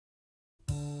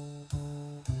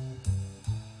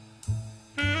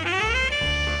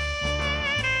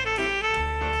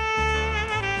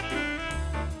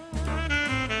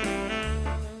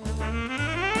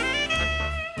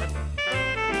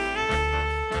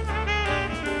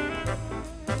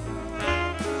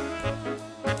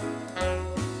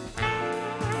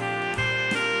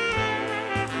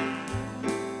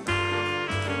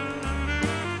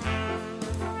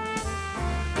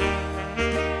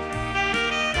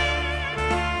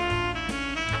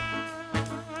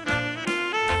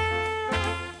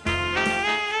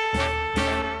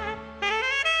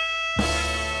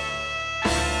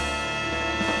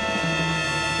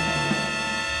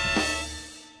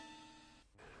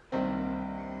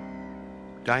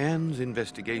Diane's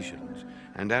investigations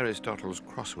and Aristotle's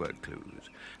crossword clues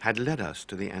had led us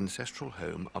to the ancestral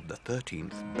home of the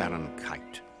 13th Baron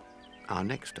Kite. Our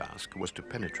next task was to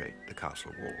penetrate the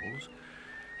castle walls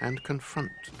and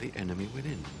confront the enemy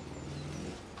within.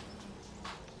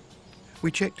 We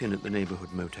checked in at the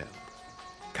neighborhood motel,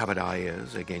 covered our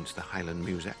ears against the Highland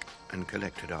music, and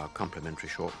collected our complimentary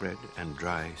shortbread and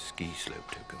dry ski slope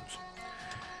tokens.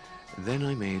 Then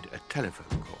I made a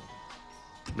telephone call.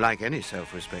 Like any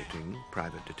self-respecting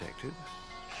private detective,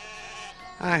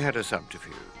 I had a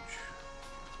subterfuge,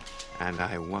 and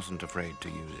I wasn't afraid to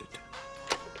use it.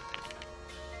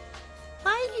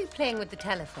 Why are you playing with the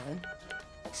telephone?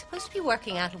 You're supposed to be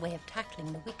working out a way of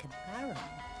tackling the wicked Baron.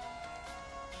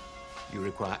 You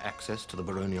require access to the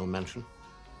baronial mansion?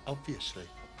 Obviously.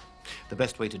 The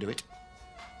best way to do it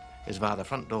is via the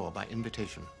front door by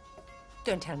invitation.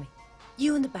 Don't tell me.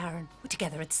 You and the Baron were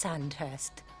together at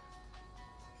Sandhurst.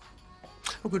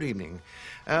 Oh, good evening.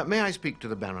 May I speak to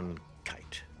the Baron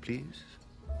Kite, please?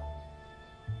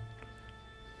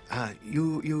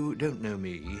 You don't know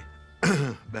me,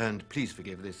 and please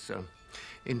forgive this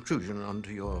intrusion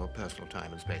onto your personal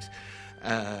time and space.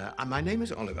 My name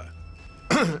is Oliver.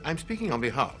 I'm speaking on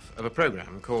behalf of a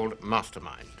program called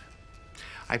Mastermind.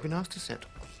 I've been asked to set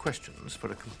questions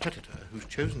for a competitor whose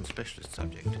chosen specialist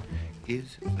subject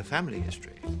is the family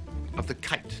history of the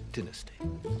Kite dynasty.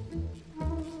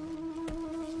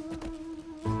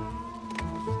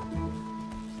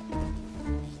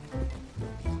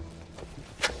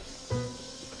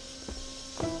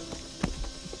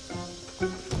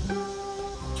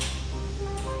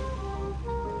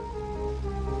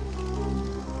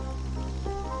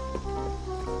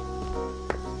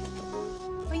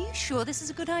 Sure this is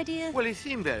a good idea? Well, he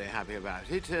seemed very happy about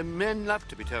it. Men love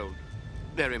to be told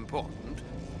they're important.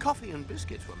 Coffee and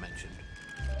biscuits were mentioned.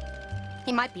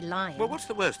 He might be lying. Well, what's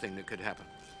the worst thing that could happen?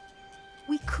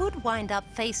 We could wind up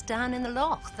face down in the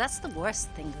loch. That's the worst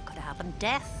thing that could happen.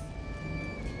 Death.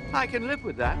 I can live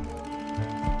with that.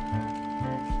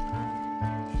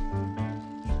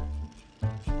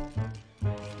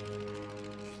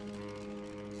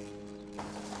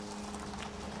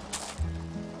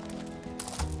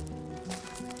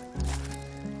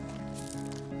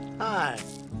 Hi.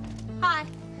 Hi,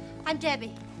 I'm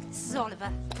Debbie. This is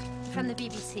Oliver, from the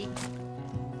BBC.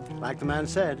 Like the man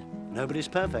said, nobody's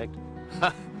perfect.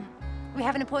 We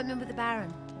have an appointment with the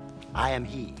Baron. I am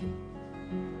he.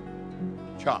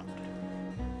 Charmed.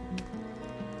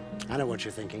 I know what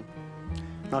you're thinking.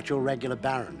 Not your regular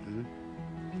Baron,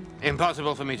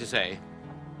 Impossible for me to say.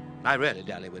 I rarely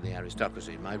dally with the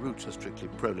aristocracy. My roots are strictly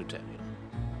proletarian.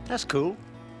 That's cool.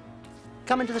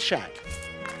 Come into the shack.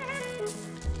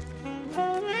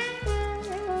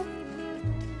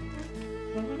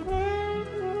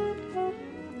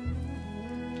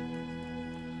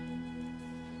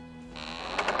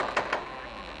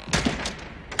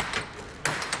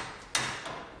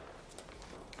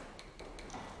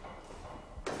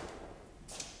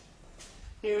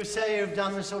 You say you've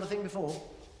done this sort of thing before?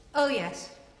 Oh, yes.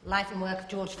 Life and work of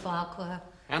George Farquhar.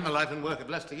 And the life and work of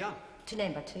Lester Young. To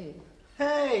name but two.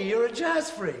 Hey, you're a jazz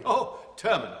freak. Oh,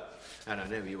 terminal. And I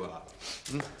know you are.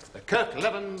 The Kirk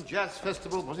Levin Jazz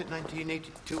Festival, was it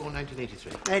 1982 or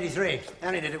 1983? 83. I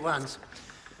only did it once.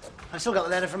 I still got the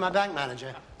letter from my bank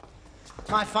manager.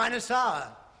 My finest hour.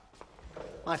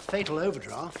 My fatal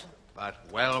overdraft. But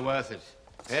well worth it.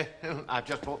 Eh? I've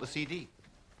just bought the CD.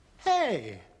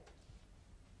 Hey.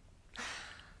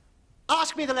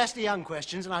 Ask me the Lester Young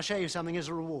questions and I'll show you something as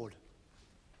a reward.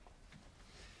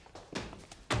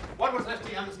 What was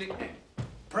Lester Young's nickname?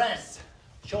 Prez.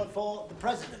 Short for the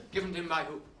President. Given to him by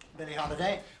who? Billie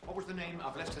Holiday. What was the name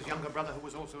of Lester's younger brother who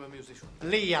was also a musician?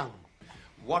 Lee Young.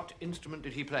 What instrument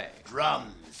did he play?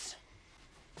 Drums.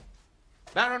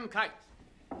 Baron Kite,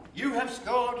 you have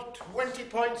scored 20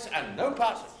 points and no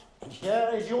passes. And here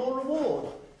is your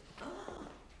reward.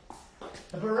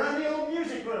 The Baronial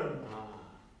Music Room.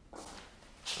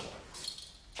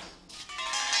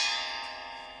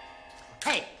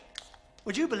 Hey,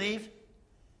 would you believe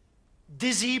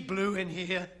Dizzy Blue in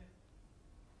here?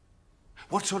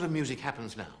 What sort of music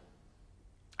happens now?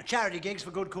 Charity gigs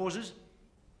for good causes.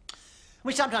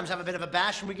 We sometimes have a bit of a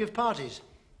bash and we give parties.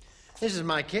 This is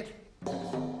my kit.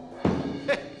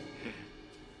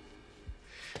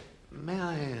 May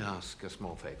I ask a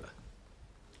small favor?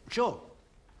 Sure.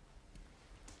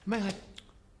 May I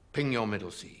ping your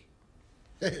middle C?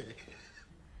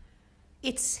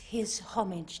 It's his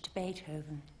homage to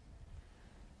Beethoven.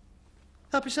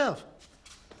 Help yourself.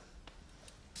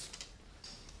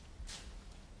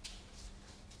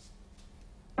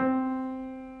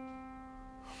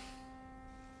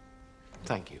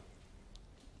 Thank you.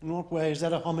 In what way is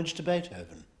that a homage to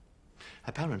Beethoven?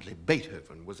 Apparently,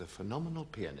 Beethoven was a phenomenal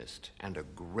pianist and a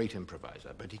great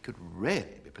improviser, but he could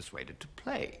rarely be persuaded to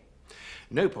play.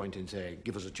 No point in saying,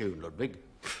 "Give us a tune, Ludwig."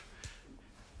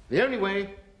 The only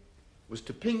way was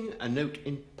to ping a note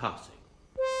in passing.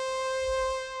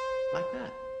 Like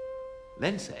that.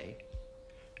 Then say,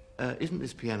 "Isn't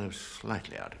this piano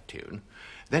slightly out of tune?"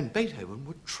 Then Beethoven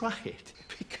would try it,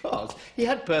 because he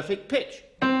had perfect pitch.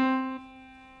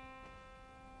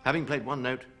 Having played one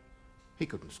note, he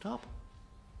couldn't stop.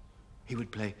 He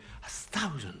would play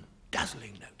 1,000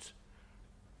 dazzling notes,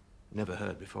 never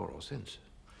heard before or since.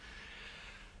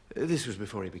 This was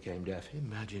before he became deaf.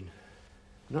 Imagine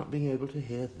not being able to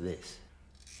hear this.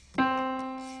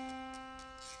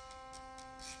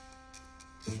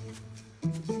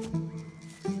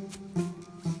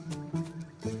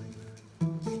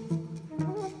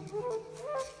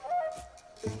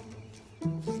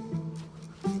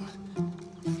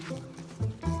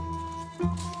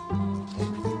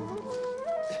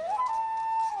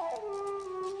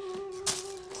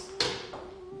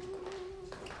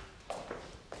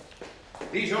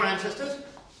 These your ancestors?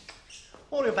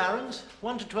 All your barons,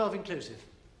 1 to 12 inclusive.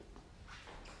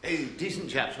 Decent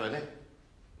chaps, were they?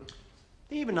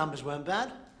 The even numbers weren't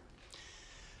bad.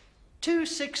 2,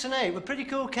 6, and 8 were pretty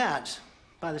cool cats,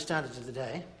 by the standards of the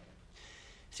day.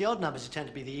 It's the odd numbers who tend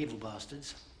to be the evil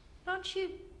bastards. Aren't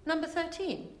you number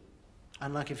 13?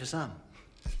 Unlucky for some.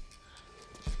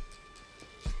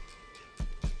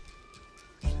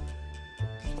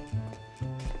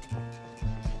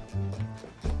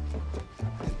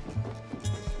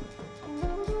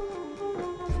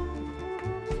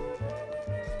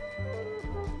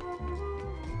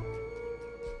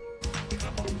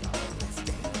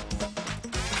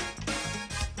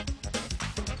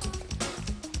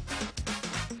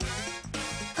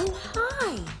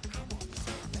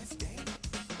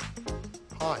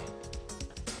 Hi.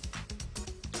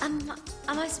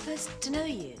 Am I supposed to know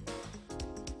you?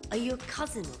 Are you a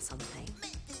cousin or something?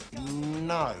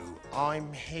 No,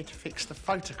 I'm here to fix the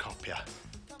photocopier.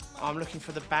 I'm looking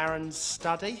for the Baron's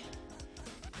study.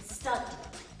 Study?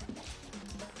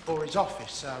 Or his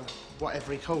office,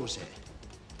 whatever he calls it.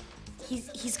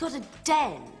 He's got a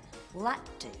den. Will that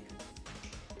do?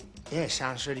 Yeah,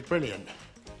 sounds really brilliant.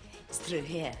 It's through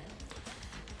here.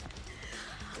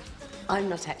 I'm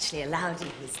not actually allowed in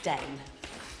his den.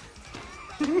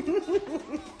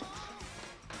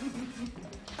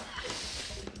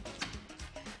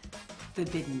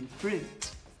 Forbidden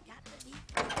fruit.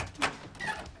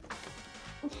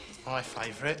 My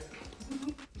favourite.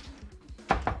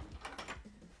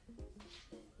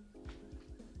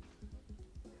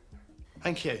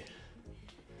 Thank you.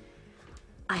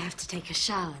 I have to take a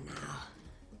shower now.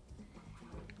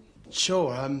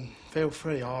 Sure, feel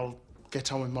free. I'll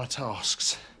get on with my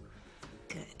tasks.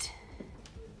 Good.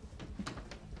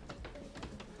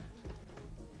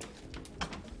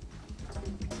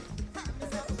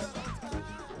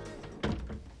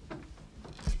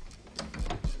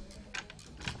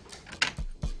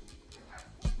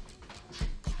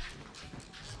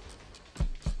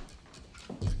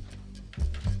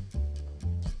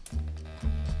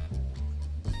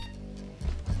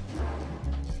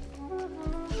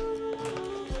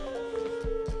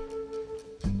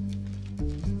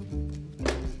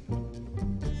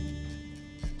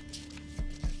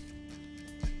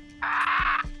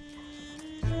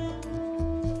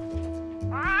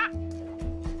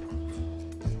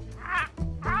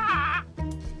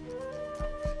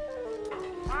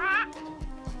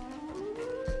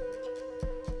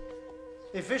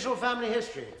 The official family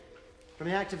history, from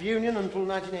the Act of Union until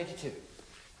 1982.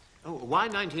 Oh, why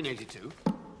 1982?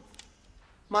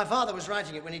 My father was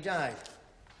writing it when he died,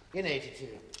 in 82.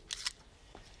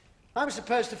 I was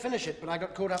supposed to finish it, but I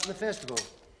got caught up in the festival.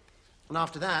 And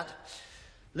after that,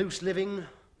 loose living,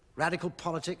 radical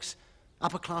politics,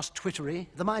 upper-class twittery,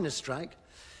 the miners' strike,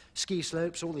 ski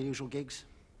slopes, all the usual gigs.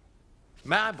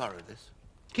 May I borrow this?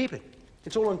 Keep it.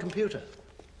 It's all on computer.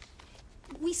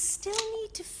 We still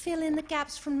need to fill in the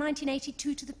gaps from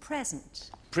 1982 to the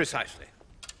present. Precisely.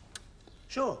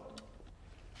 Sure.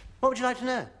 What would you like to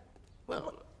know?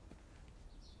 Well,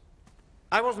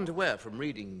 I wasn't aware from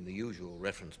reading the usual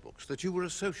reference books that you were a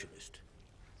socialist.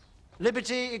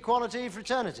 Liberty, equality,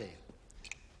 fraternity.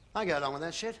 I go along with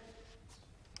that shit.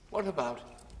 What about,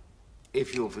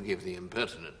 if you'll forgive the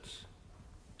impertinence,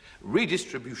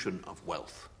 redistribution of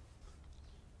wealth?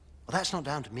 Well, that's not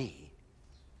down to me.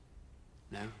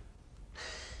 No?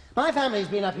 My family's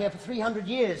been up here for 300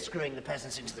 years screwing the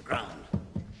peasants into the ground.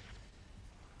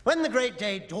 When the great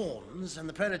day dawns and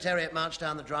the proletariat march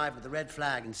down the drive with the red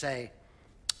flag and say,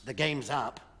 "The game's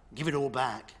up," give it all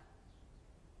back.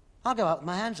 I'll go out with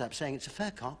my hands up saying it's a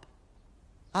fair cop.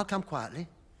 I'll come quietly.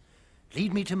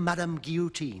 Lead me to Madame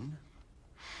Guillotine.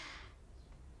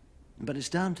 But it's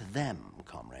down to them,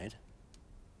 comrade.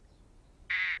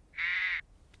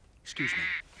 Excuse me.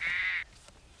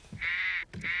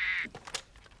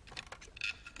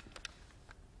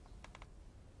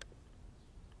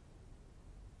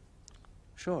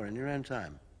 Sure, in your own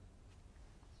time.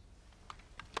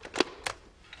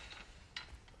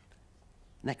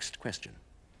 Next question.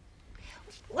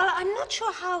 Well, I'm not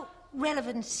sure how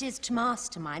relevant it is to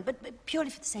Mastermind, but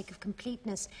purely for the sake of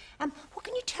completeness. What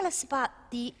can you tell us about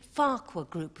the Farquhar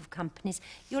group of companies?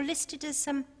 You're listed as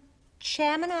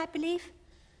chairman, I believe?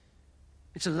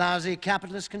 It's a lousy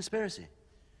capitalist conspiracy.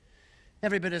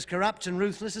 Every bit as corrupt and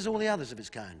ruthless as all the others of its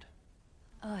kind.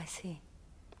 Oh, I see.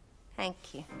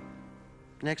 Thank you.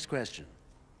 Next question.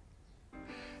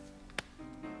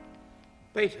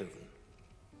 Beethoven.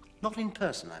 Not in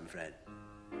person, I'm afraid.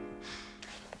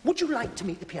 Would you like to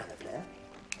meet the piano player?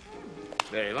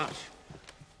 Very much.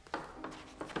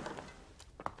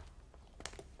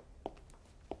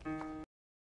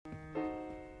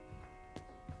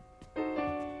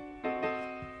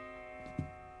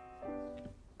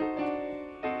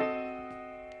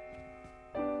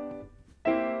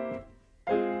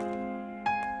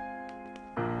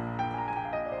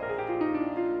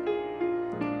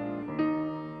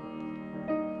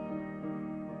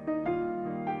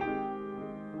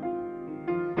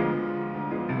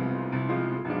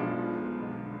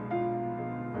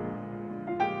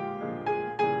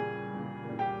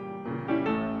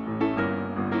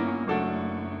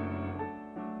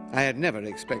 I had never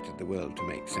expected the world to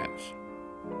make sense.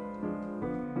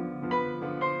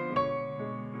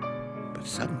 But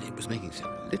suddenly it was making so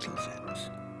little sense.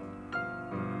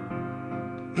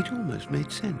 It almost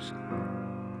made sense.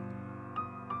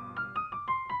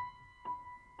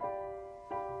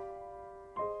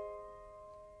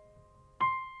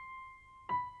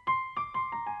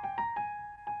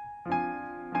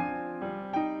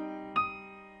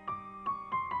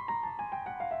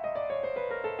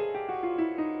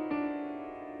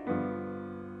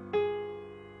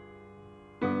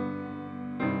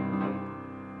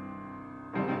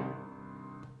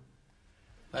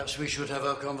 Perhaps we should have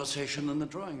our conversation in the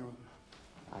drawing room.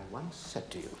 I once said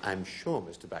to you, I'm sure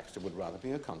Mr. Baxter would rather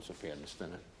be a concert pianist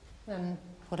than a... And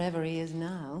whatever he is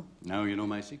now. Now you know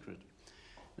my secret.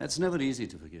 That's never easy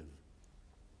to forgive.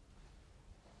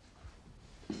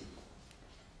 Do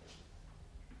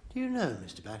you know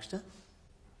Mr. Baxter?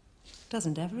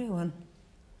 Doesn't everyone?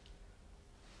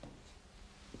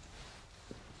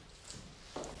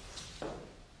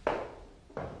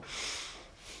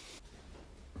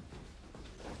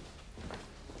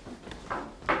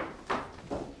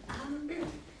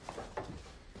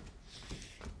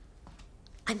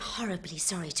 I'm horribly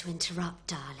sorry to interrupt,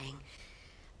 darling.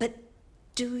 But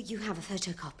do you have a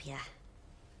photocopier?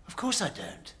 Of course I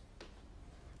don't.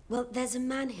 Well, there's a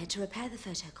man here to repair the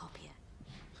photocopier.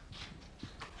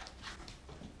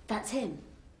 That's him.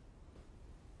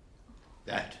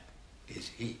 That is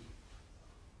he.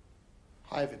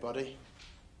 Hi, everybody.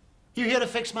 You here to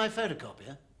fix my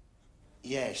photocopier?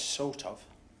 Yes, sort of.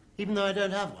 Even though I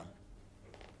don't have one?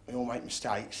 We all make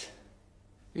mistakes.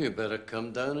 You better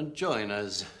come down and join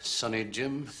us, Sonny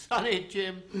Jim. Sonny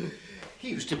Jim. He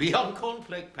used to be on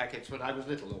cornflake packets when I was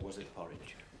little, or was it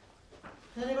porridge?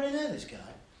 Does anybody know this guy?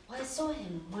 I saw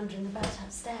him wandering about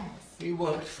upstairs. He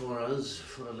worked for us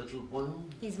for a little while.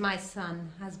 He's my son,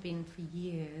 has been for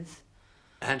years.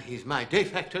 And he's my de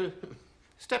facto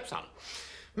stepson.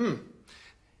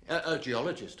 A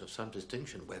geologist of some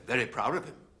distinction. We're very proud of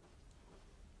him.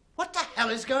 What the hell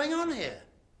is going on here?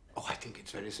 Oh, I think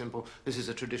it's very simple. This is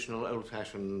a traditional,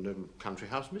 old-fashioned country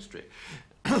house mystery.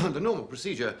 The normal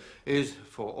procedure is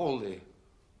for all the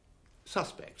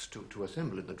suspects to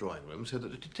assemble in the drawing room so that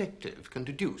the detective can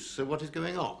deduce what is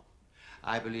going on.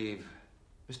 I believe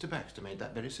Mr. Baxter made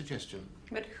that very suggestion.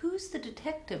 But who's the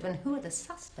detective and who are the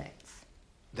suspects?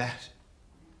 That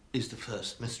is the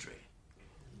first mystery.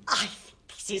 I think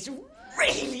this is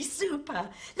really super.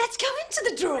 Let's go into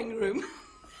the drawing room.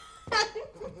 Are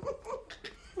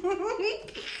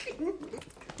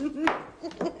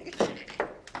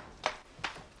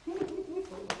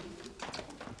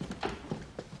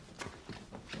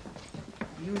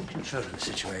you in control of the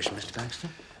situation, Mr. Baxter?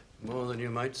 More than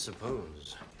you might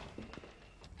suppose.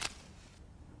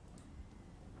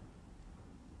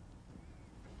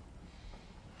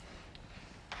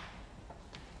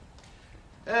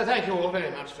 Thank you all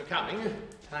very much for coming.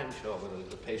 I'm sure with a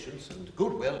little patience and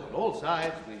goodwill on all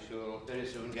sides, we shall very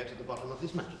soon get to the bottom of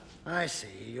this matter. I see.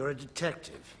 You're a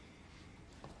detective.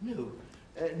 No,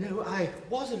 I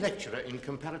was a lecturer in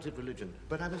comparative religion,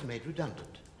 but I was made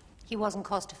redundant. He wasn't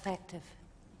cost effective.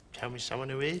 Tell me someone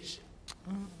who is.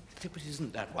 But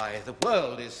isn't that why the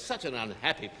world is such an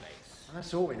unhappy place?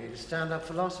 That's all we need, a stand-up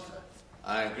philosopher.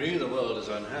 I agree the world is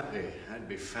unhappy. I'd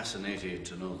be fascinated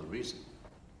to know the reason.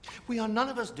 We are none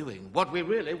of us doing what we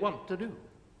really want to do.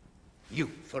 You,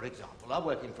 for example, are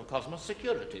working for Cosmos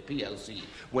Security, PLC,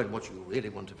 when what you really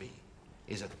want to be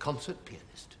is a concert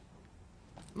pianist.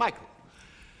 Michael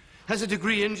has a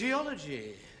degree in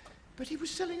geology, but he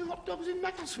was selling hot dogs in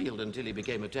Macclesfield until he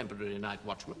became a temporary night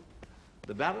watchman.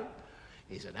 The Baron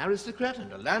is an aristocrat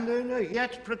and a landowner,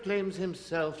 yet proclaims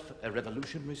himself a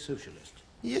revolutionary socialist.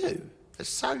 You? A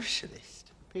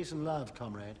socialist? Peace and love,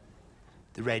 comrade.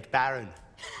 The Red Baron.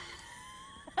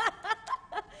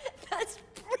 That's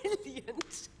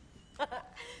brilliant.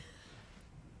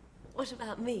 What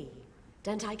about me?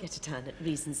 Don't I get a turn at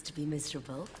reasons to be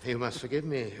miserable? You must forgive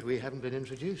me, we haven't been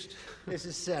introduced. This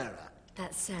is Sarah.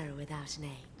 That's Sarah without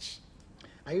an H.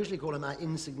 I usually call her my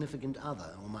insignificant other,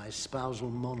 or my spousal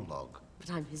monologue. But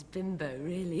I'm his bimbo,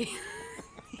 really.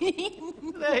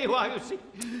 There you are, you see.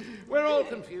 We're all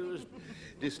confused,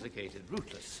 dislocated,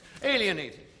 ruthless,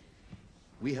 alienated.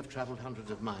 We have travelled hundreds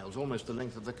of miles, almost the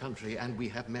length of the country, and we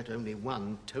have met only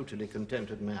one totally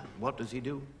contented man. What does he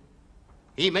do?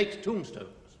 He makes tombstones.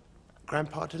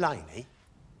 Grandpa Delaney?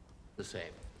 The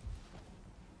same.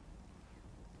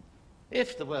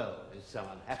 If the world is so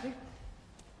unhappy,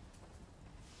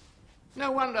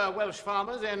 no wonder Welsh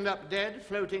farmers end up dead,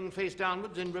 floating face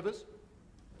downwards in rivers.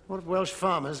 What have Welsh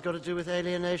farmers got to do with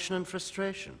alienation and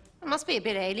frustration? It must be a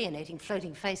bit alienating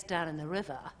floating face down in the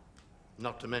river.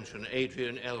 Not to mention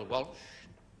Adrian L. Walsh,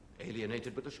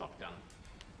 alienated with a shotgun.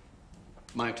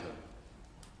 My turn.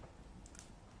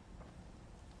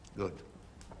 Good.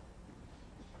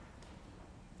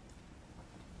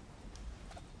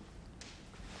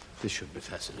 This should be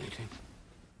fascinating.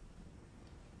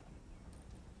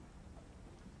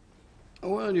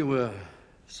 While you were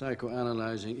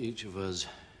psychoanalyzing each of us,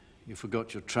 you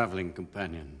forgot your traveling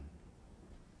companion.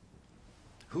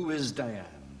 Who is Diane?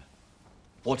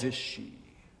 What is she?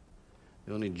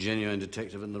 The only genuine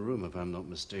detective in the room, if I'm not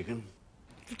mistaken.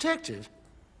 Detective?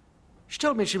 She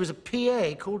told me she was a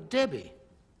PA called Debbie.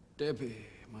 Debbie,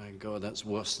 my God, that's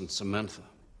worse than Samantha.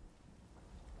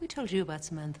 Who told you about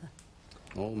Samantha?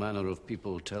 All manner of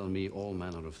people tell me all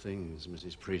manner of things,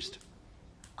 Mrs. Priest.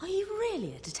 Are you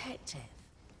really a detective?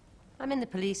 I'm in the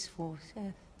police force,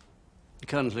 yes.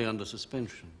 Currently under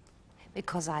suspension.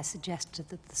 Because I suggested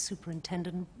that the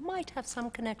superintendent might have some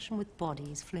connection with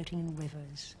bodies floating in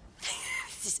rivers.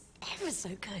 This is ever so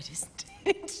good, isn't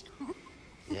it?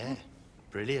 Yeah,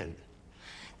 brilliant.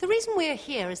 The reason we're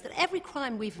here is that every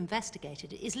crime we've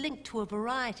investigated is linked to a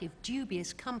variety of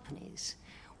dubious companies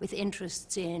with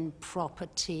interests in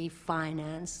property,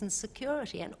 finance, and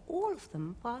security, and all of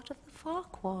them part of the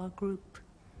Farquhar Group.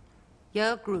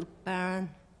 Your group, Baron.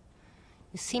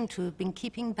 You seem to have been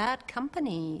keeping bad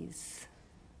companies.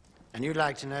 And you'd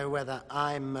like to know whether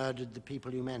I murdered the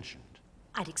people you mentioned?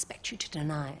 I'd expect you to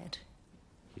deny it.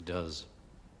 He does.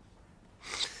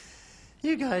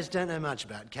 You guys don't know much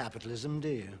about capitalism, do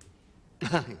you?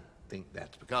 I think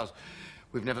that's because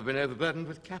we've never been overburdened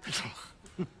with capital.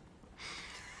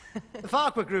 The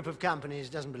Farquhar Group of companies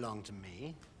doesn't belong to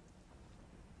me.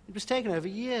 It was taken over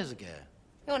years ago.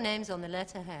 Your name's on the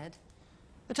letterhead.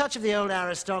 A touch of the old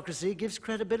aristocracy gives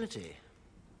credibility.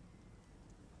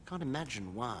 Can't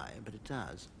imagine why, but it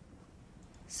does.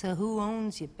 So who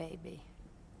owns your baby?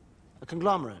 A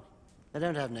conglomerate. They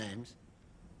don't have names.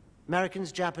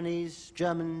 Americans, Japanese,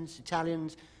 Germans,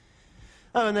 Italians.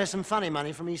 Oh, and there's some funny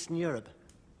money from Eastern Europe.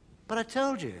 But I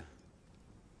told you,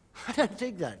 I don't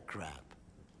dig that crap.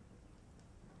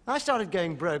 I started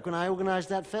going broke when I organized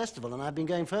that festival, and I've been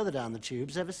going further down the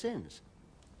tubes ever since.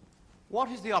 What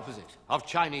is the opposite of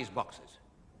Chinese boxes?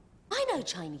 I know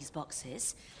Chinese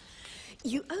boxes.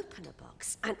 You open a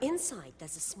box, and inside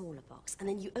there's a smaller box, and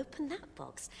then you open that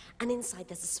box, and inside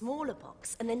there's a smaller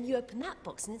box, and then you open that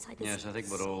box, and inside there's... Yes, I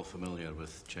think we're all familiar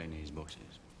with Chinese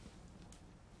boxes.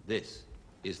 This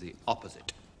is the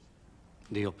opposite.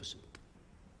 The opposite.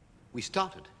 We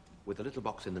started with a little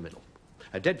box in the middle.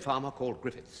 A dead farmer called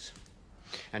Griffiths.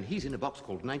 And he's in a box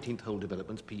called 19th Hole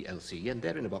Developments, PLC, and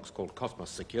they're in a box called Cosmos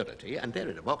Security, and they're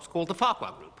in a box called the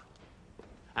Farquhar Group.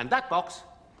 And that box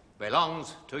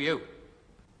belongs to you.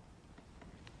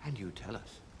 And you tell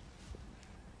us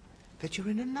that you're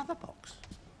in another box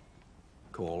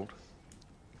called...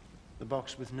 The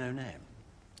box with no name.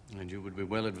 And you would be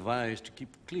well advised to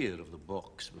keep clear of the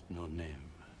box with no name.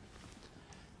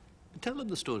 Tell them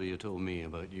the story you told me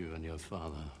about you and your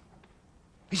father.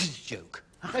 This is a joke.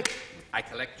 I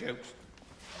collect jokes.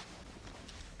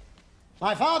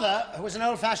 My father was an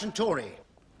old-fashioned Tory.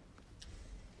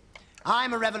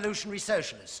 I'm a revolutionary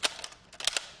socialist.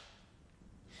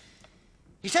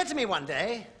 He said to me one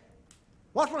day,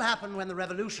 what will happen when the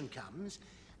revolution comes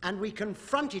and we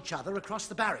confront each other across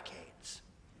the barricades?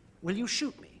 Will you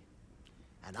shoot me?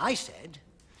 And I said,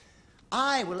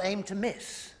 I will aim to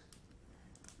miss,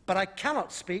 but I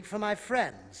cannot speak for my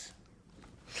friends.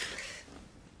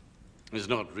 It's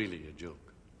not really a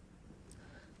joke.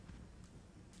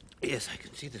 Yes, I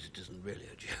can see that it isn't really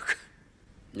a joke.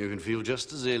 You can feel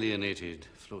just as alienated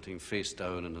floating face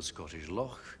down in a Scottish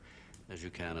loch as you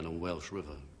can in a Welsh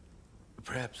river.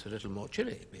 Perhaps a little more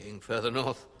chilly, being further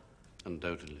north.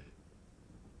 Undoubtedly.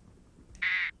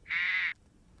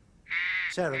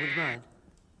 Sarah, would you mind?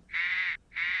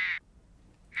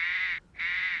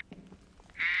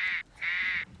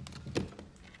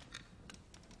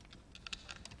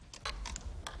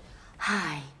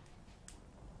 Hi.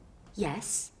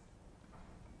 Yes?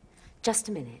 Just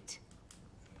a minute.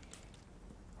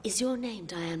 Is your name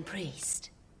Diane Priest?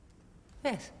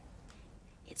 Yes.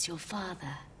 It's your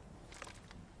father.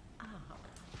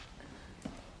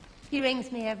 He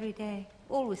rings me every day.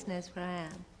 Always knows where I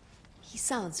am. He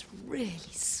sounds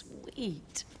really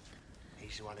sweet.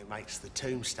 He's the one who makes the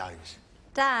tombstones.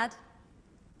 Dad?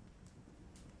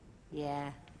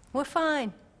 Yeah, we're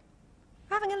fine.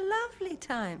 We're having a lovely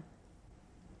time.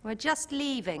 We're just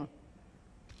leaving.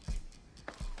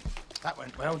 That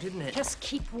went well, didn't it? Just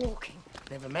keep walking.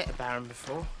 Never met a Baron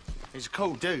before. He's a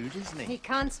cool dude, isn't he? He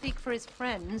can't speak for his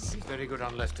friends. Very good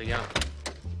on Lester Young.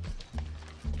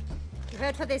 You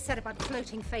heard what they said about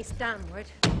floating face downward.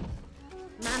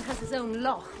 Man has his own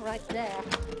loch right there.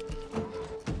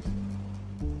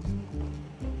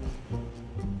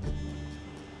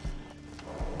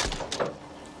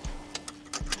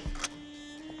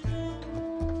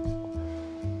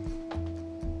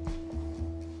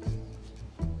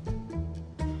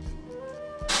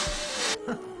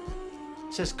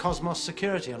 It says Cosmos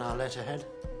Security on our letterhead.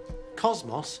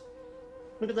 Cosmos?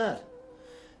 Look at that.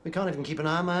 We can't even keep an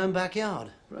eye on my own backyard.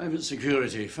 Private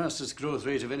security, fastest growth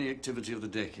rate of any activity of the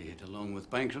decade, along with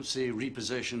bankruptcy,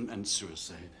 repossession, and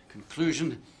suicide.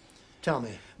 Conclusion? Tell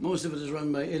me. Most of it is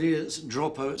run by idiots,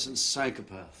 dropouts, and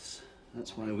psychopaths.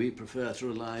 That's why we prefer to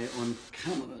rely on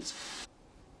cameras.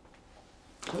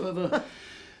 However,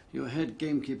 your head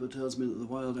gamekeeper tells me that the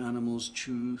wild animals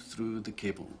chew through the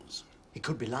cables. He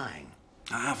could be lying.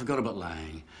 I forgot about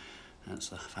lying. That's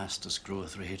the fastest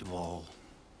growth rate of all.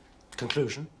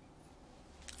 Conclusion?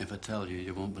 If I tell you,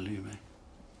 you won't believe me.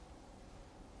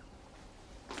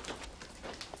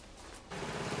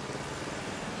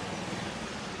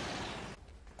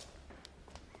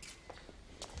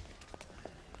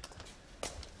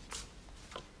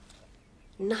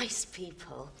 Nice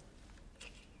people.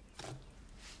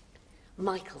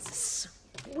 Michael's a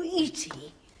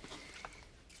sweetie.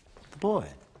 The boy?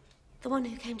 The one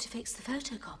who came to fix the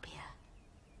photocopier.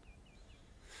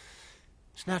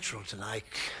 It's natural to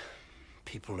like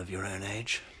people of your own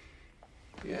age.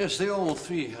 Yes, they all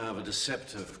three have a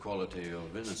deceptive quality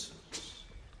of innocence.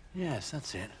 Yes,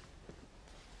 that's it.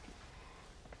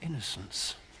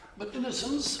 Innocence. But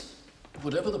innocence,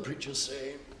 whatever the preachers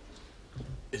say,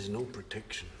 is no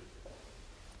protection.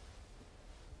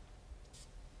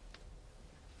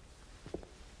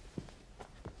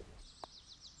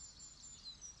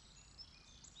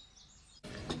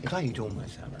 If I eat all my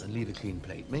salmon and leave a clean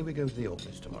plate, may we go to the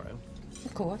Orkneys tomorrow?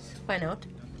 Of course. Why not?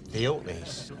 The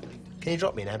Orkneys. Can you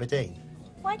drop me in Aberdeen?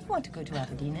 Why do you want to go to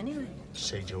Aberdeen anyway?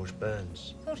 See George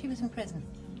Burns. Thought he was in prison.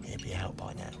 He'll be out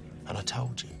by now. And I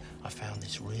told you, I found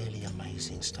this really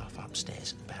amazing stuff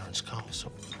upstairs at the Baron's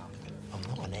Castle. I'm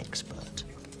not an expert,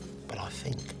 but I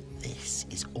think this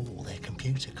is all their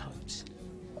computer codes.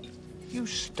 You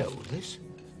stole this?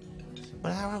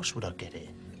 Well, how else would I get it?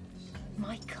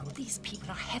 Michael, these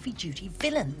people are heavy-duty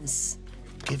villains.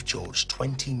 Give George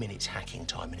 20 minutes hacking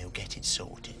time and he'll get it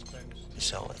sorted.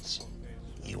 Besides,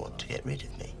 you want to get rid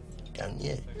of me, don't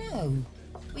you? No.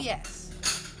 Well, yes.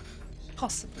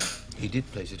 Possibly. He did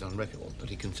place it on record that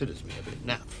he considers me a bit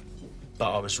naff.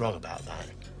 But I was wrong about that.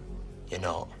 You're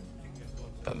not.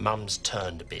 But Mum's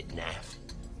turned a bit naff.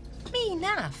 Me,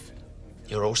 naff.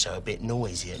 You're also a bit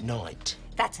noisy at night.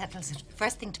 That settles it.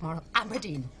 First thing tomorrow,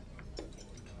 Aberdeen.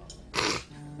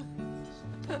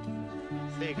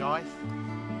 See you guys.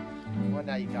 One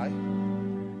day you go.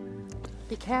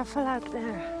 Be careful out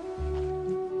there.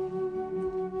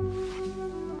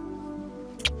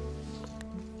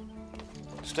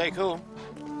 Stay cool.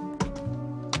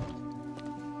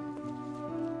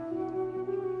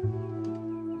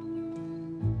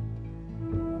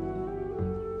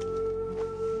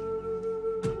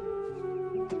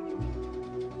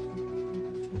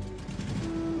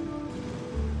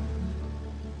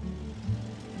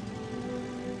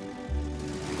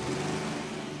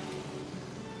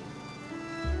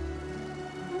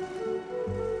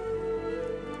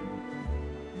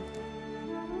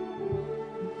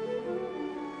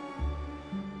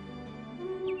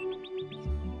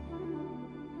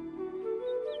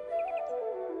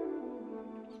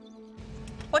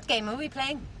 What game are we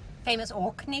playing? Famous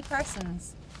Orkney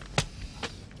persons.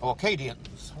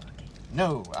 Orcadians.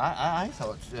 No, I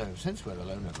thought, since we're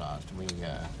alone at last, we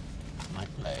might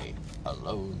play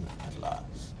Alone at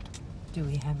Last. Do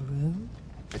we have room?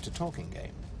 It's a talking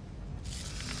game.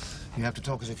 You have to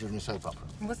talk as if you're in a soap opera.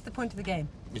 What's the point of the game?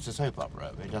 It's a soap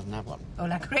opera. It doesn't have one. Oh,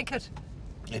 like cricket.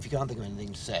 If you can't think of anything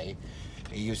to say,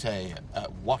 you say,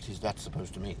 what is that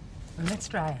supposed to mean? Well, let's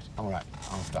try it. All right,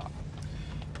 I'll start.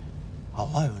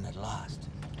 Alone at last.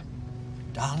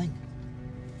 Darling,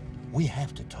 we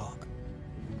have to talk.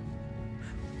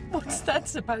 What's that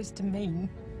supposed to mean?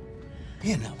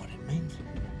 You know what it means.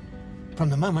 From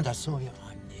the moment I saw you,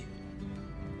 I knew.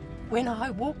 When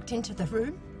I walked into the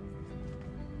room?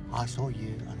 I saw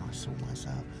you and I saw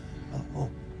myself,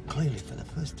 clearly for the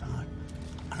first time.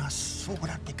 And I saw what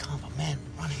I'd become, a man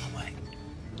running away.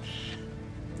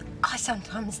 I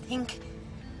sometimes think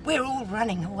we're all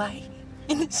running away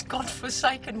in this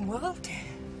godforsaken world.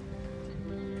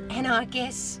 And I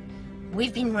guess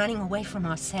we've been running away from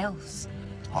ourselves.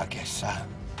 I guess so.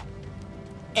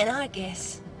 And I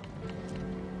guess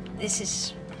this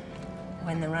is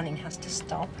when the running has to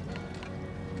stop.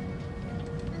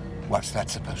 What's that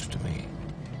supposed to mean?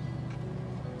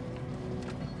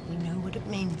 You know what it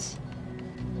means.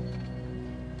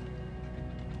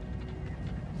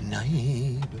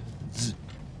 Neighbors.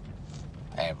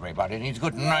 Everybody needs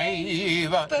good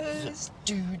neighbors.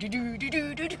 Do do do do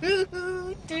do do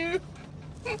do do.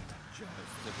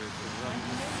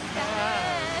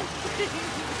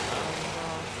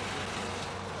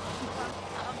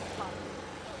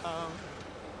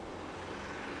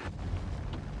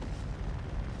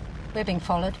 We're being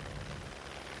followed.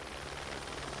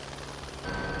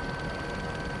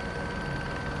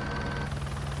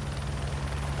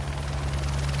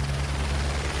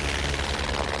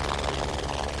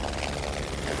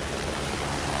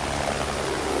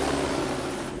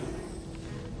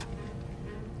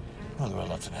 Well, there are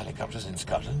lots of helicopters in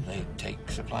Scotland. They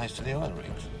take supplies to the oil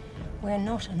rigs. We're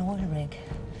not an oil rig.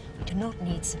 We do not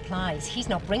need supplies. He's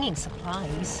not bringing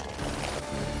supplies.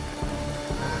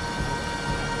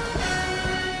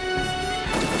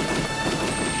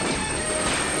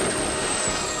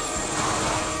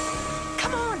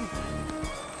 Come on!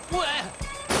 Where?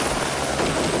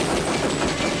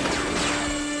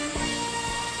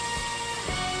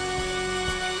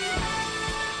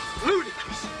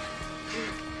 Ludicrous!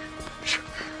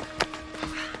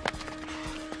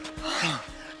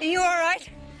 Are you all right?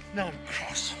 No, I'm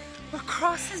cross. Well,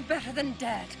 cross is better than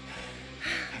dead.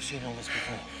 I've seen all this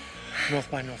before.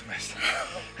 North by Northwest.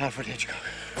 Alfred Hitchcock.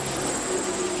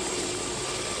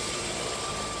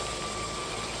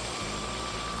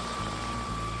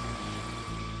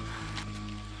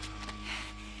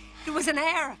 There was an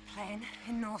aeroplane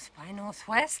in North by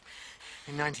Northwest.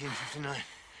 In 1959,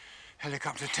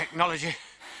 helicopter technology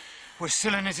was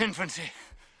still in its infancy.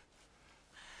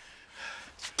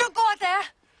 Don't go out there!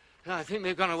 No, I think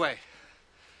they've gone away.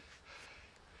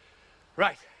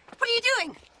 Right. What are you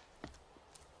doing?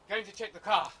 Going to check the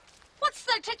car. What's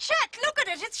there to check? Look at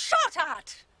it, it's shot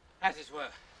at! As it were.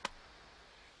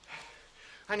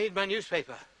 I need my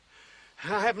newspaper.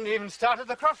 I haven't even started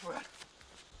the crossword.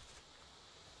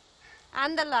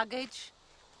 And the luggage.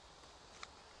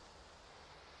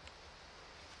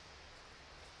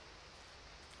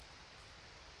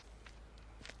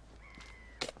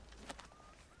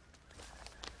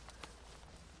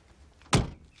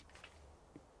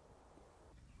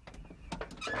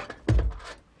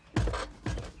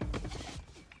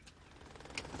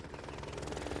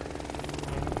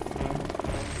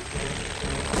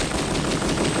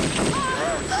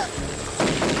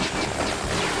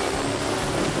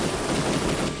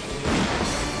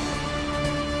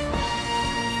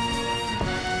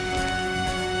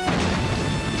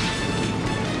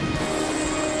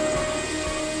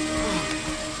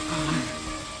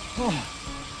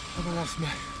 I've lost my...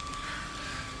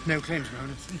 No claims,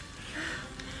 Ronaldson.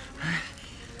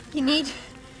 You need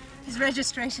his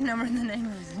registration number and the name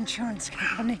of his insurance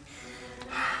company.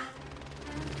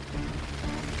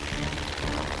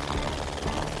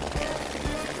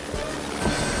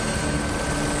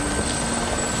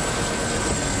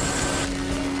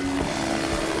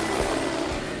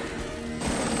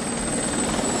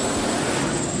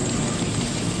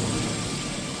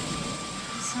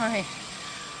 Sorry.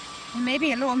 I may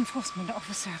be a law enforcement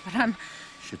officer, but I'm...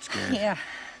 Shit scared. Yeah.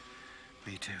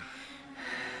 Me too.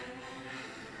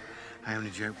 I only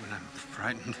joke when I'm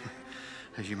frightened.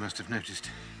 As you must have noticed,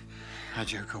 I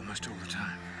joke almost all the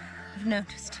time. I've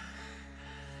noticed.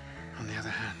 On the other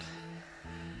hand,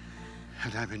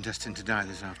 had I been destined to die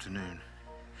this afternoon,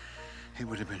 it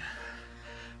would have been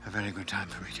a very good time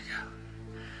for me to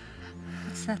go.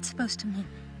 What's that supposed to mean?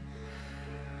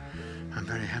 I'm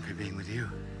very happy being with you.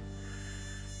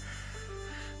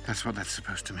 That's what that's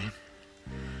supposed to mean.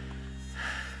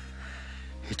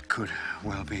 It could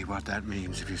well be what that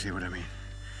means, if you see what I mean.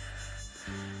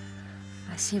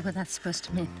 I see what that's supposed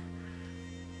to mean.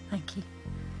 Thank you.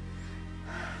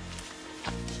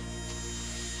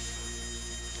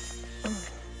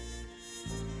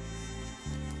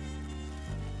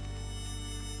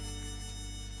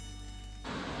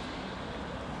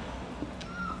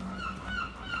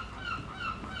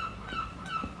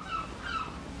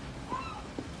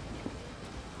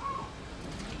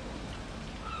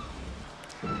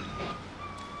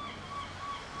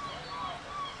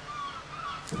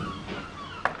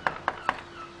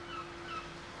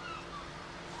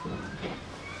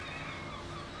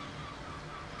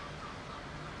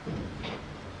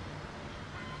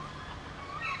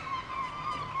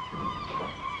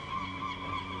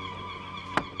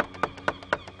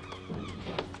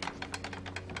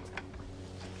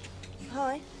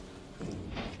 Hi.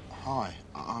 Hi,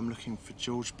 I'm looking for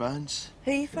George Burns.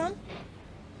 Who are you from?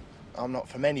 I'm not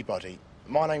from anybody.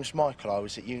 My name's Michael. I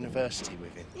was at university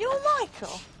with him. You're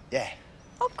Michael? Yeah.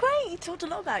 Oh, great. He talked a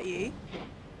lot about you.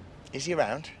 Is he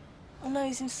around? Oh, no,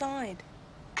 he's inside.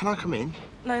 Can I come in?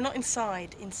 No, not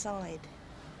inside. Inside.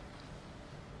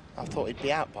 I thought he'd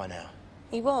be out by now.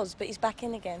 He was, but he's back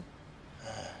in again.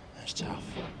 That's tough.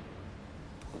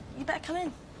 You better come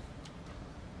in.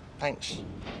 Thanks.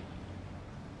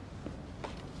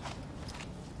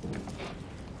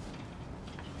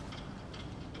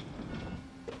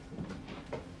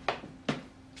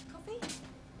 Coffee?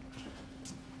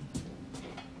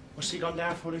 What's he gone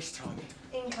down for this time?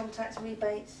 Income tax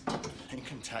rebates.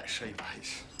 Income tax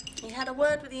rebates. He had a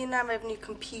word with the Inland Revenue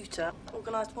computer,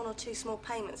 organised 1 or 2 small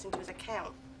payments into his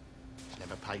account.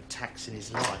 Never paid tax in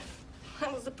his life.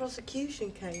 That was the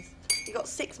prosecution case. He got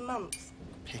 6 months.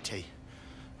 Pity.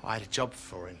 I had a job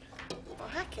for him. For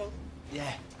hacking?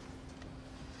 Yeah.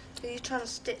 Who are you trying to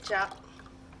stitch up?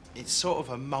 It's sort of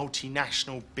a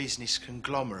multinational business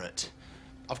conglomerate.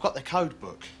 I've got the code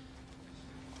book.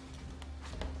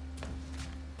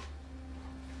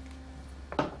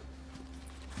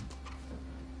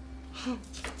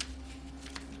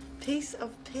 Piece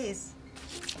of piss.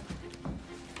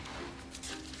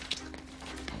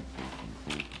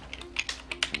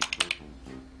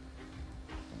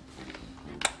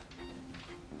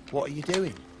 What are you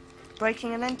doing?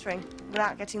 Breaking and entering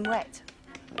without getting wet.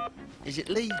 Is it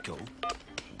legal?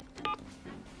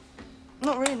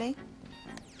 Not really.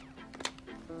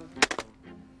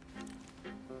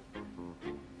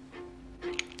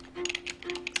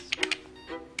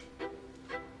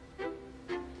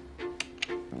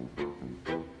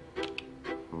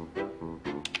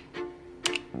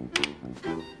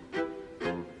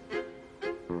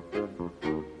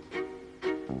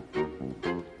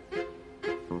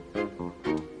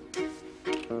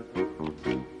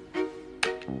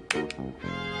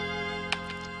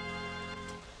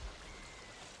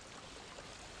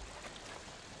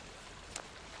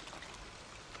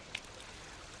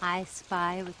 I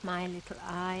spy with my little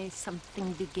eye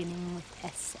something beginning with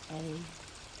S.A.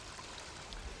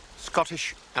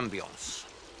 Scottish ambience.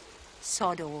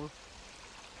 Sod all.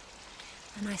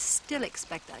 And I still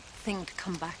expect that thing to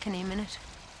come back any minute.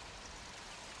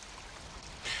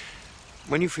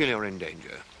 When you feel you're in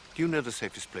danger, do you know the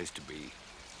safest place to be?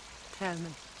 Tell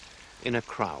me. In a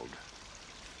crowd.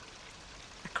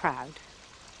 A crowd?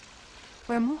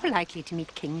 We're more likely to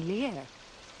meet King Lear.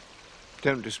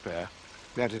 Don't despair.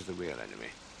 That is the real enemy.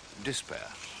 Despair.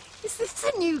 Is this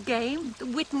a new game? The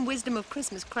wit and wisdom of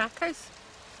Christmas crackers?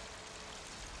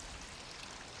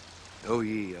 O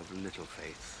ye of little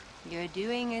faith, You're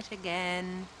doing it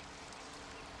again.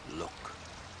 look.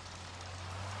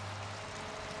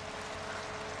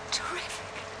 Terrific.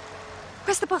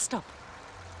 Where's the bus stop?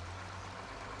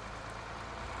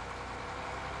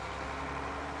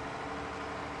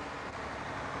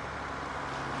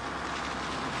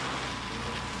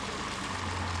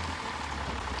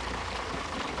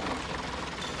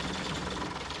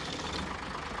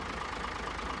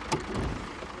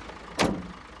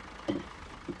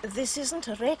 This isn't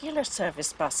a regular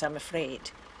service bus, I'm afraid.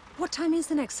 What time is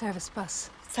the next service bus?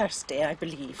 Thursday, I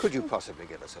believe. Could you possibly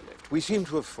give us a lift? We seem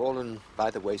to have fallen by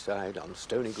the wayside on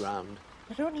stony ground.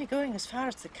 We're only going as far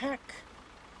as the kirk.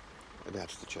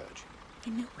 That's the church. I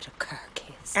know what a kirk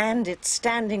is. And it's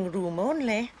standing room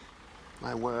only.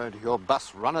 My word, your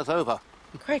bus runneth over.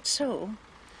 Quite so.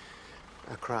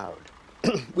 A crowd.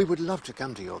 We would love to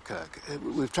come to your kirk.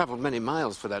 We've travelled many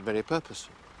miles for that very purpose.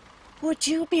 Would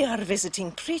you be our visiting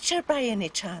preacher by any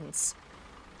chance?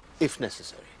 if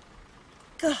necessary.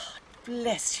 God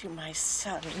bless you, my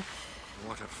son.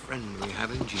 What a friend we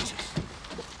have in Jesus.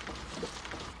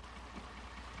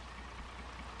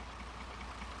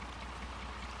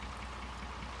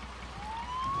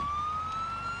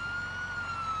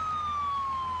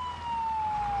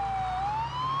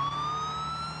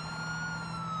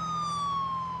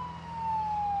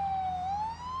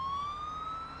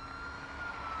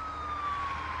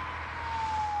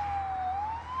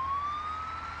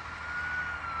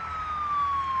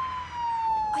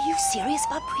 Are you serious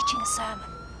about preaching a sermon?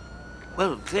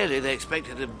 Well, clearly they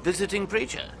expected a visiting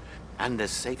preacher. And there's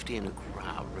safety in a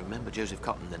crowd. Remember Joseph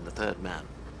Cotton then, the third man.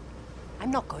 I'm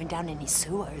not going down any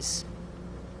sewers.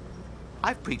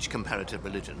 I've preached comparative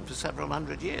religion for several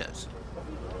hundred years.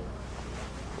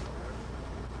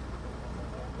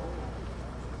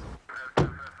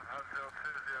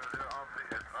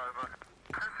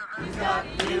 He's got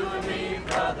you and me,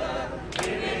 brother.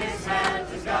 In his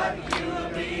hands, he's got you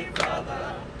and me,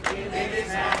 brother. In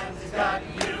his hands, he's got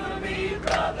you and me,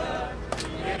 brother.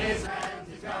 In his hands,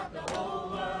 he's got the whole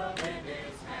world in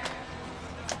his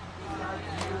hands. He's got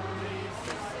you and me,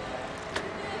 sister.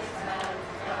 In his hands,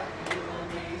 he's got you and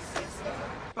me, sister.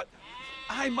 But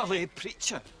I'm a lay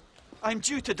preacher. I'm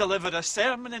due to deliver a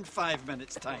sermon in 5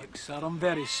 minutes' time. Look, sir, I'm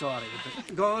very sorry,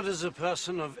 but God is a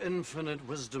person of infinite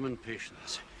wisdom and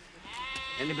patience.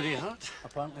 Anybody hurt?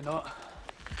 Apparently not.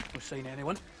 We've seen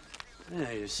anyone.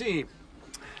 Yeah, you see,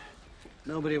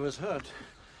 nobody was hurt.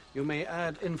 You may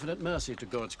add infinite mercy to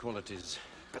God's qualities.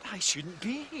 But I shouldn't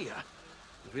be here.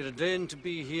 If we're ordained to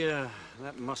be here,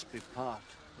 that must be part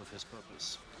of his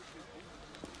purpose.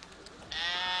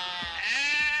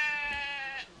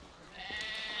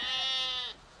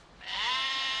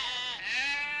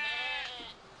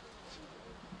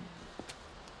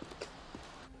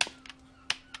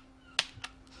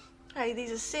 Hey,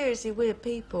 these are seriously weird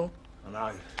people. I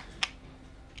know.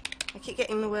 I keep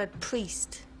getting the word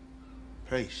priest.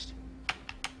 Priest.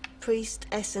 Priest,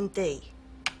 S&D.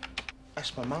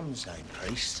 That's my mum's name,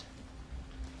 Priest.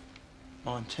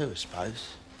 Mine too, I suppose.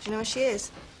 Do you know where she is?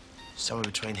 Somewhere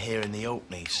between here and the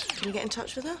Orkneys. Can you get in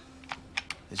touch with her?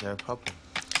 Is there a problem?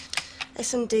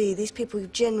 S&D, these people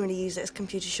generally use it as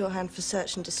computer shorthand for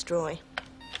search and destroy.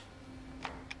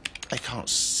 They can't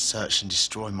search and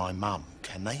destroy my mum,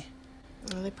 can they?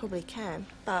 Well, they probably can,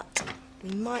 but we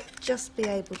might just be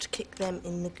able to kick them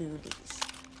in the ghoulies.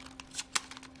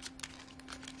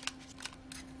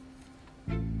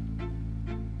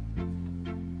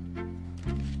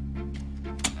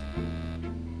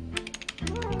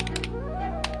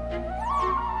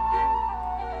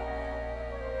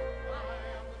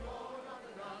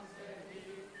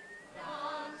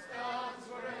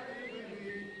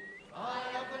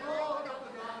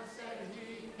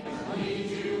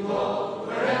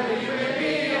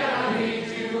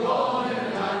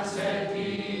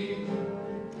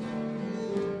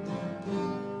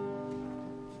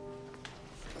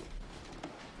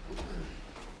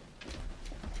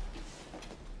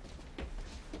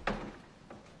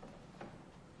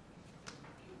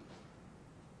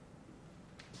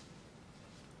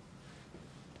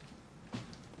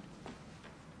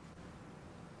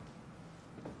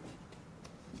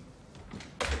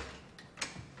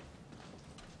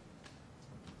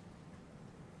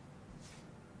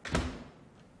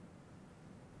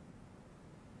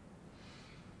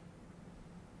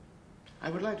 I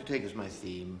would like to take as my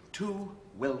theme two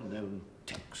well-known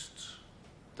texts.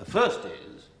 The first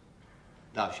is,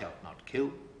 "Thou shalt not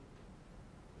kill."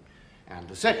 And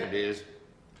the second is,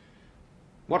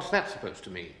 what's that supposed to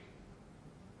mean?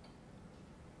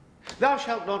 "Thou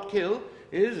shalt not kill"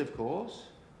 is, of course,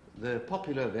 the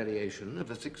popular variation of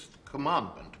the sixth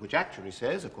commandment, which actually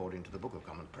says, according to the Book of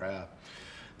Common Prayer,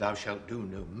 "Thou shalt do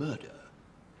no murder."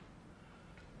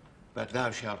 But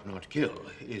 "thou shalt not kill"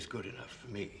 is good enough for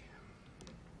me.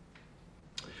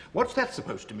 What's that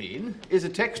supposed to mean is a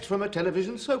text from a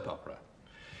television soap opera.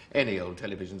 Any old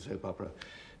television soap opera.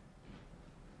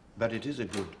 But it is a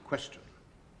good question.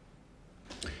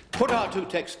 Put our two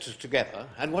texts together,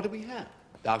 and what do we have?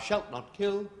 "Thou shalt not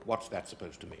kill," what's that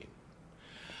supposed to mean?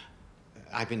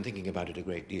 I've been thinking about it a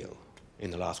great deal in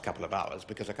the last couple of hours,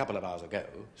 because a couple of hours ago,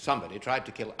 somebody tried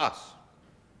to kill us.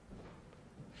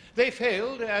 They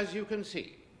failed, as you can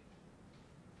see.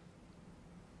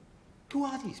 Who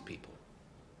are these people?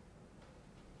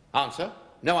 Answer,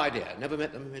 no idea. Never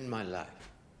met them in my life.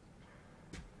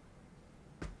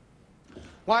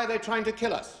 Why are they trying to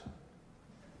kill us?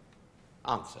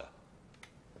 Answer.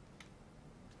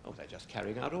 Oh, they're just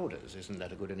carrying out orders. Isn't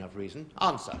that a good enough reason?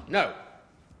 Answer, no.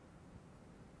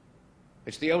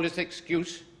 It's the oldest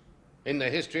excuse in the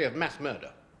history of mass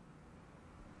murder.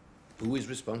 Who is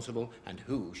responsible and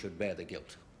who should bear the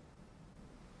guilt?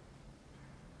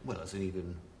 Well, as an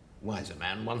even wiser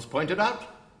man once pointed out,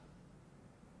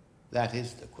 that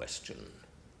is the question.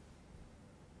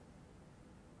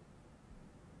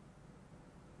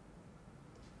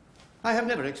 I have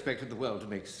never expected the world to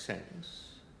make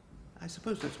sense. I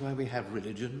suppose that's why we have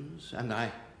religions, and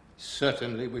I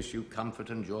certainly wish you comfort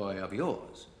and joy of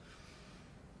yours.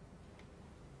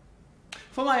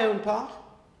 For my own part,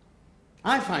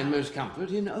 I find most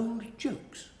comfort in old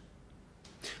jokes.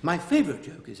 My favourite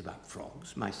joke is about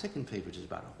frogs, my second favourite is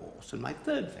about a horse, and my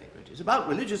third favourite is about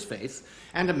religious faith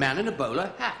and a man in a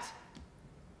bowler hat.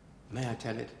 May I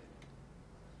tell it?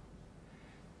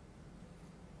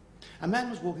 A man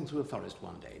was walking through a forest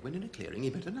one day when in a clearing he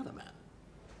met another man.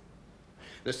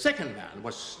 The second man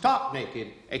was stark naked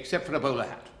except for a bowler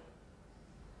hat.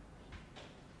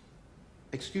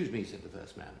 "Excuse me," said the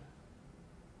first man,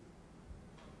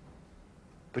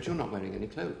 "but you're not wearing any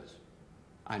clothes."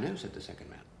 "I know," said the second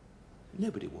man.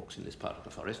 "Nobody walks in this part of the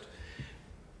forest.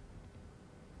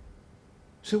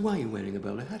 So why are you wearing a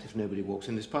bowler hat if nobody walks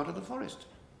in this part of the forest?"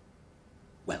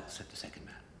 "Well," said the second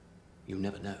man, "you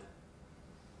never know.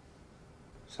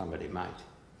 Somebody might."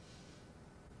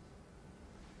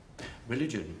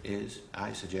 Religion is,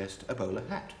 I suggest, a bowler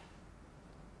hat,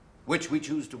 which we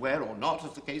choose to wear or not,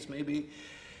 as the case may be,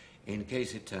 in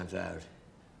case it turns out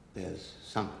there's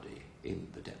somebody in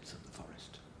the depths of the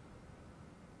forest.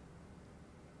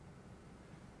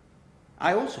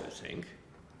 I also think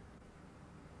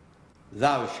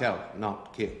 "Thou shalt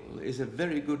not kill" is a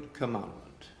very good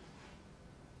commandment,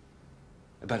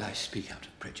 but I speak out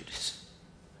of prejudice.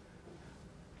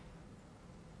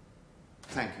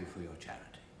 Thank you for your charity.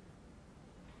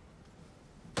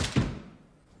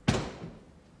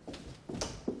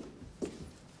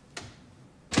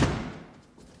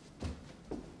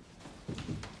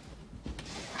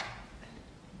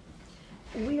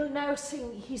 We'll now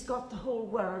sing He's Got the Whole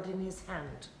World in His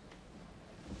Hand.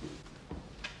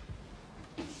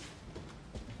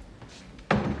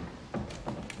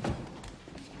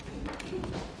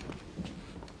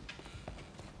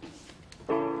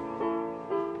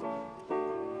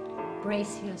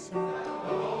 Brace yourself.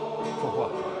 For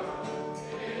what?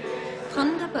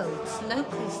 Thunderbolts,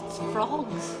 locusts,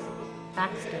 frogs.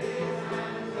 Baxter.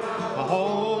 The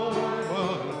whole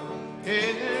world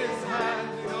in his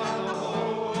hand. He's got the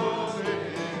whole world in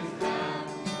his hand.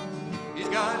 He's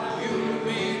got you and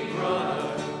me,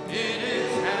 brother, in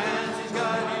his hands. He's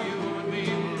got you and me,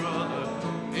 brother,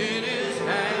 in his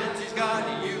hands. He's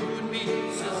got you and me,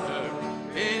 sister,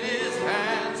 in his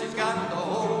hands. He's got the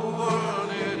whole world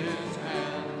in his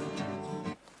hands.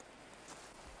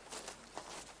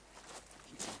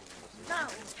 Now,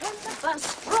 can the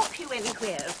bus drop you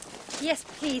anywhere? Yes,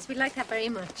 please. We'd like that very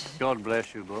much. God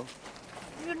bless you both.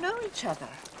 You know each other.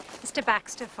 Mr.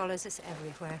 Baxter follows us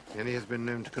everywhere. And he has been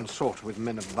known to consort with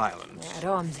men of violence. At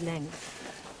arm's length.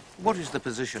 What is the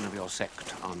position of your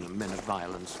sect on men of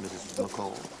violence, Mrs.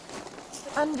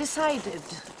 McCall? Undecided.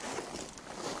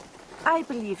 I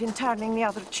believe in turning the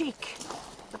other cheek.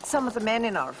 But some of the men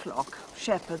in our flock,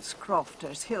 shepherds,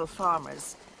 crofters, hill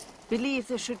farmers, believe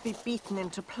they should be beaten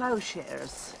into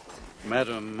ploughshares.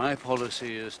 Madam, my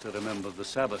policy is to remember the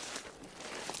Sabbath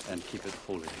and keep it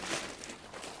holy.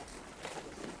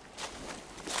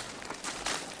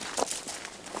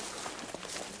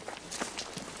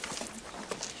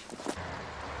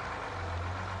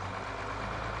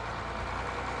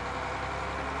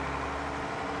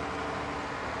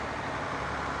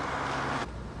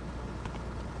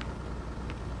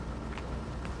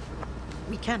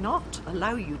 We cannot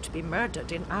allow you to be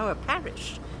murdered in our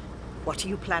parish. What are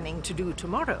you planning to do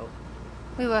tomorrow?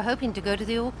 We were hoping to go to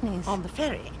the Orkneys. On the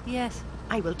ferry? Yes.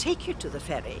 I will take you to the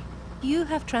ferry. You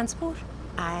have transport?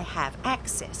 I have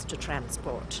access to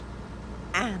transport.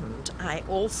 And I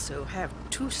also have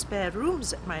 2 spare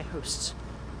rooms at my house.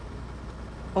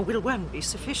 Or will 1 be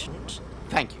sufficient?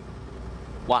 Thank you.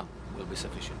 1 will be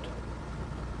sufficient.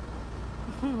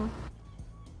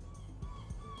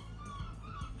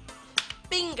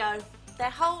 Bingo! Their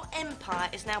whole empire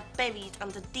is now buried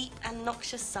under deep and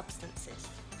noxious substances.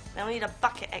 They'll need a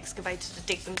bucket excavator to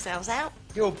dig themselves out.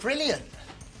 You're brilliant.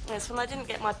 That's when I didn't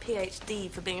get my PhD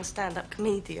for being a stand-up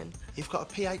comedian. You've got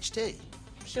a PhD?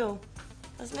 Sure.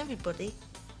 Doesn't everybody?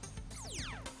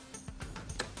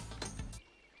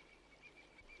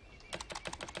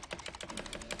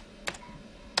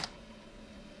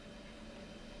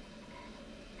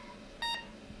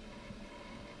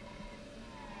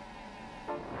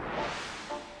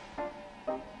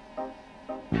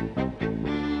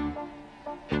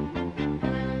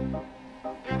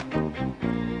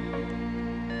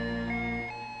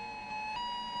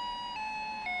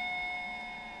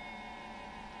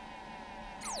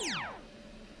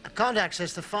 can't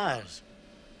access the files.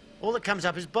 All that comes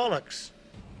up is bollocks.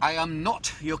 I am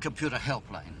not your computer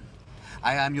helpline.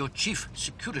 I am your chief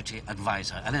security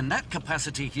advisor, and in that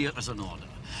capacity here is an order.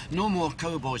 No more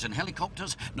cowboys in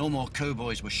helicopters, no more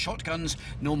cowboys with shotguns,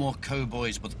 no more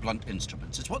cowboys with blunt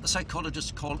instruments. It's what the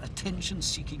psychologists call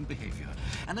attention-seeking behavior.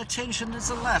 And attention is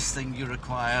the last thing you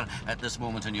require at this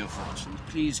moment in your fortune.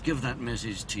 Please give that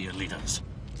message to your leaders.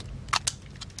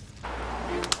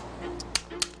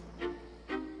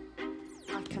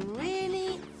 I can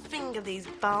really finger these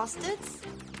bastards.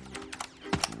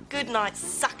 Good night,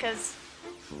 suckers.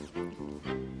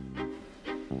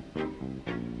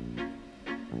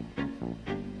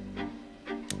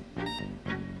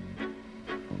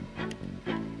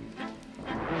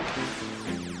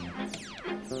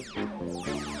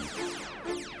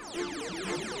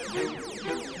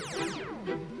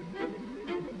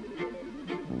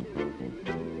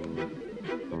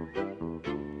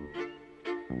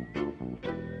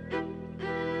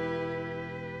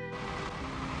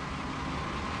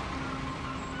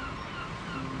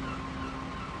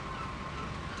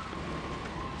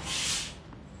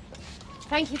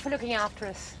 Thank you for looking after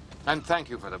us. And thank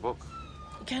you for the book.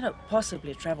 You cannot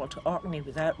possibly travel to Orkney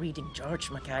without reading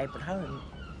George Mackay Brown.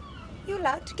 You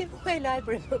allowed to give away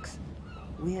library books?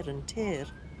 Wear and tear.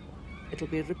 It'll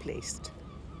be replaced.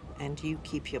 And you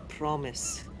keep your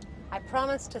promise. I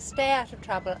promise to stay out of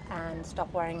trouble and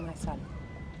stop worrying my son.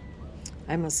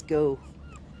 I must go.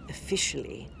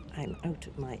 Officially, I'm out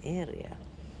of my area.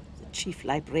 The chief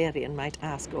librarian might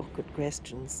ask awkward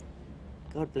questions.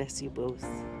 God bless you both.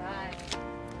 Bye.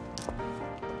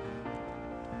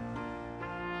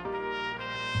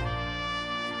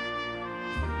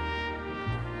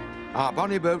 Our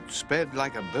bonny boat sped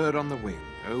like a bird on the wing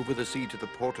over the sea to the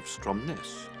port of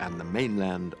Stromness and the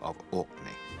mainland of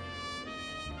Orkney.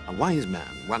 A wise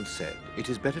man once said, "It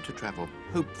is better to travel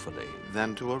hopefully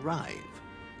than to arrive."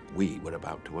 We were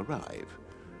about to arrive.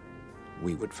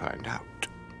 We would find out.